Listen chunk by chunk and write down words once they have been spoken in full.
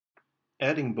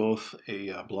Adding both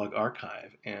a blog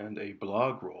archive and a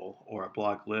blog roll, or a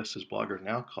blog list as Blogger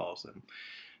now calls them,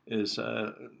 is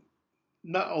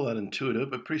not all that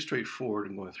intuitive, but pretty straightforward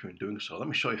in going through and doing so. Let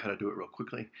me show you how to do it real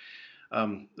quickly.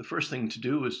 The first thing to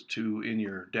do is to, in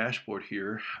your dashboard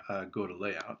here, go to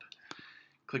Layout.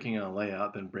 Clicking on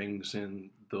Layout then brings in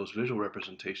those visual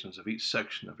representations of each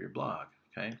section of your blog.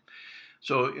 Okay.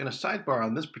 So in a sidebar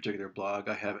on this particular blog,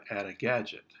 I have Add a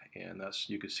Gadget, and that's,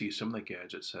 you can see some of the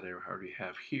gadgets that I already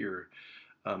have here,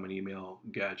 an email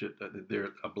gadget,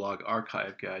 a blog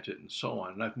archive gadget, and so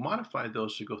on. And I've modified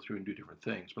those to go through and do different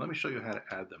things, but let me show you how to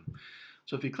add them.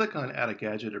 So if you click on Add a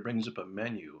Gadget, it brings up a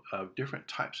menu of different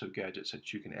types of gadgets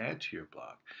that you can add to your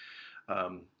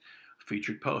blog.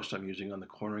 Featured post I'm using on the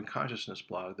Cornering Consciousness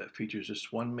blog that features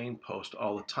just one main post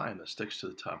all the time that sticks to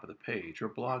the top of the page, or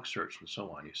blog search and so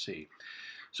on, you see.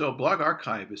 So blog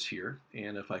archive is here,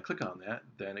 and if I click on that,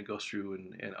 then it goes through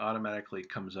and automatically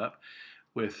comes up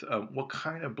with what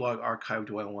kind of blog archive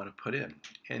do I want to put in.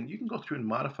 And you can go through and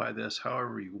modify this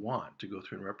however you want to go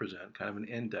through and represent kind of an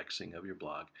indexing of your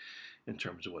blog in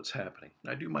terms of what's happening.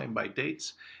 I do mine by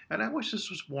dates, and I wish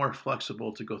this was more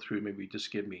flexible to go through and maybe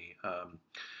just give me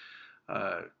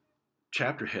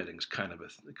chapter headings, kind of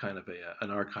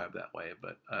an archive that way,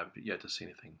 but I've yet to see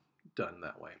anything done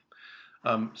that way.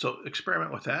 So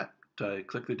experiment with that.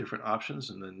 Click the different options,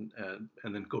 and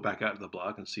then go back out to the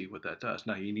blog and see what that does.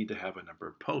 Now you need to have a number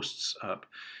of posts up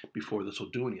before this will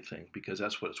do anything, because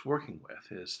that's what it's working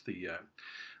with, is the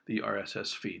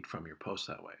RSS feed from your post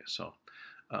that way. So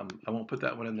I won't put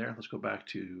that one in there. Let's go back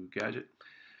to Gadget.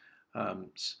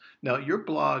 Now your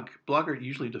Blogger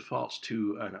usually defaults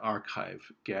to an archive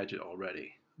gadget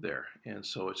already there, and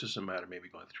so it's just a matter of maybe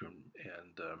going through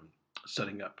and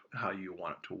setting up how you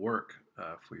want it to work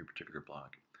for your particular blog.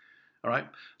 All right,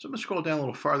 so I'm going to scroll down a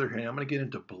little farther here. I'm going to get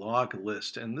into blog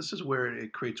list, and this is where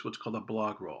it creates what's called a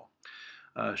blog roll.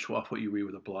 Show off what you read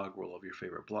with a blog roll of your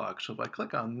favorite blog. So if I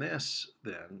click on this,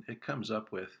 then it comes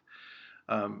up with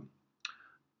a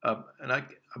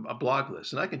blog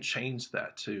list, and I can change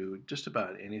that to just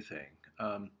about anything.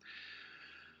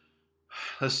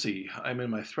 Let's see, I'm in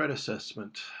my threat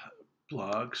assessment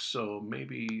blog, so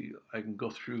maybe I can go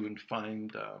through and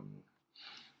find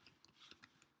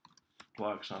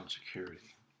blogs on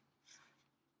security.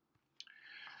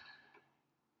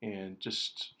 And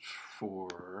just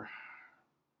for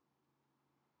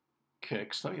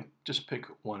kicks, let me just pick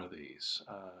one of these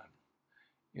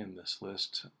in this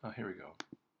list. Here we go.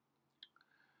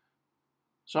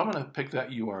 So I'm going to pick that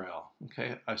URL.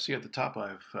 Okay, I see at the top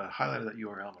I've highlighted that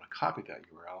URL. I'm going to copy that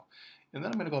URL, and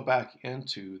then I'm going to go back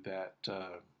into that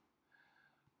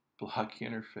blog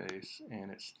interface,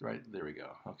 and it's right there. We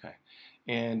go. Okay,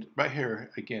 and right here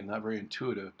again, not very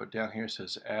intuitive, but down here it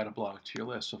says add a blog to your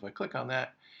list. So if I click on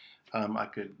that, I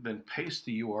could then paste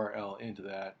the URL into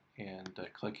that and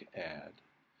click add,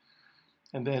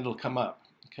 and then it'll come up.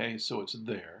 Okay, so it's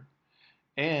there.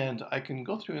 And I can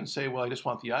go through and say, well, I just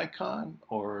want the icon,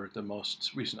 or the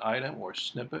most recent item, or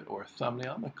snippet, or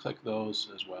thumbnail. I'm going to click those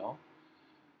as well.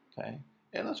 Okay,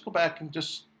 and let's go back and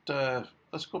just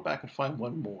find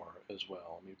one more as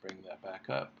well. Let me bring that back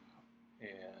up, and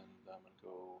I'm going to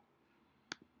go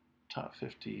top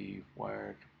 50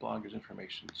 wired bloggers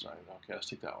information design. Okay, let's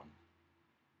take that one.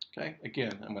 Okay,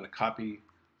 again, I'm going to copy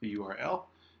the URL,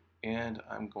 and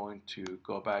I'm going to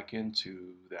go back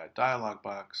into that dialog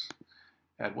box.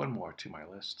 Add one more to my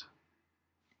list.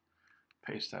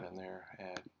 Paste that in there.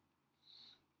 Add.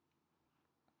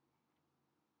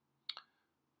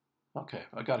 Okay,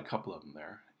 I got a couple of them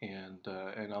there, and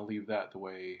I'll leave that the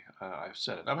way I've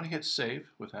set it. I'm going to hit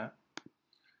save with that.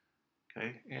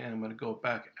 Okay, and I'm going to go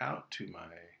back out to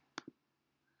my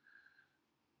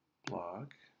blog,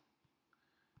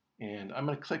 and I'm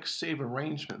going to click Save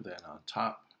Arrangement then on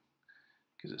top,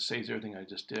 because it saves everything I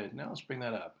just did. Now let's bring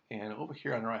that up, and over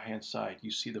here on the right hand side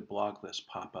you see the blog list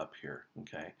pop up here.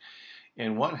 Okay,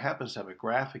 and one happens to have a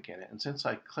graphic in it, and since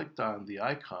I clicked on the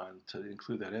icon to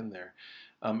include that in there,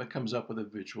 it comes up with a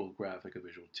visual graphic, a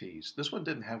visual tease. This one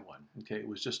didn't have one. Okay, it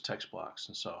was just text blocks,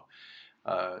 and so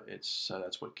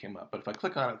that's what came up. But if I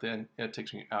click on it, then it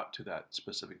takes me out to that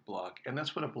specific blog, and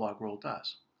that's what a blog roll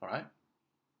does. All right.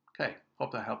 Okay,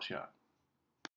 hope that helps you out.